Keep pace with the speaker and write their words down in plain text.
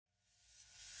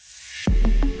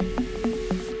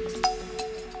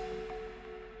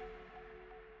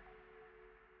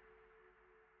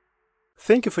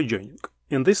Thank you for joining.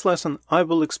 In this lesson, I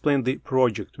will explain the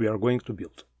project we are going to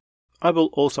build. I will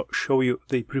also show you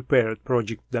the prepared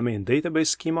project domain database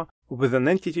schema with an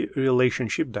entity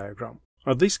relationship diagram.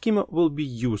 This schema will be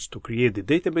used to create the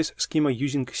database schema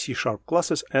using C#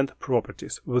 classes and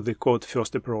properties with the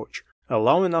code-first approach,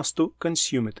 allowing us to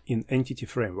consume it in Entity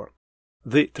Framework.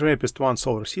 The TRAPPIST-1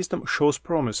 solar system shows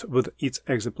promise with its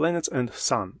exoplanets and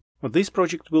sun. This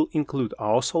project will include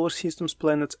our solar system's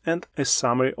planets and a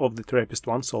summary of the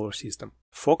TRAPPIST-1 solar system,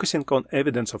 focusing on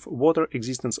evidence of water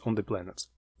existence on the planets.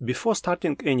 Before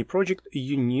starting any project,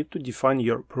 you need to define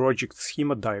your project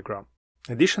schema diagram.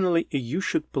 Additionally, you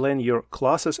should plan your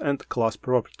classes and class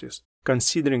properties,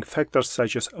 considering factors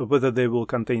such as whether they will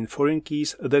contain foreign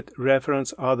keys that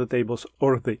reference other tables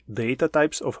or the data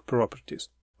types of properties.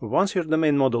 Once your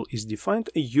domain model is defined,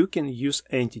 you can use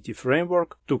Entity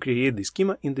Framework to create the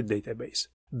schema in the database.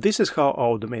 This is how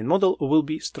our domain model will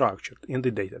be structured in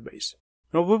the database.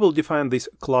 Now we will define these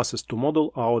classes to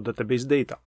model our database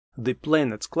data. The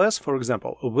planets class, for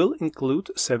example, will include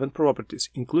 7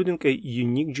 properties, including a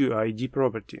unique GUID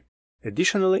property.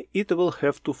 Additionally, it will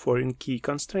have 2 foreign key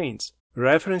constraints,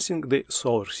 referencing the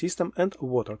solar system and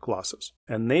water classes,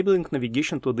 enabling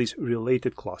navigation to these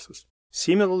related classes.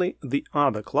 Similarly, the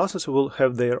other classes will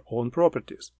have their own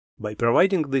properties. By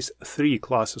providing these 3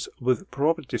 classes with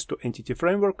properties to Entity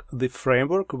Framework, the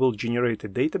framework will generate a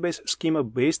database schema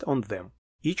based on them.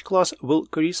 Each class will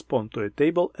correspond to a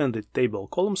table, and the table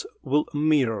columns will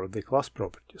mirror the class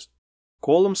properties.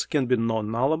 Columns can be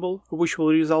non-nullable, which will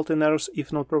result in errors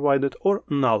if not provided, or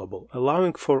nullable,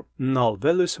 allowing for null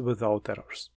values without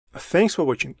errors. Thanks for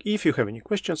watching. If you have any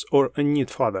questions or need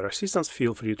further assistance,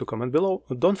 feel free to comment below.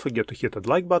 Don't forget to hit that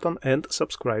like button and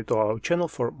subscribe to our channel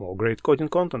for more great coding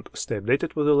content. Stay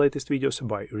updated with the latest videos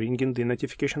by ringing the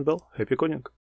notification bell. Happy coding!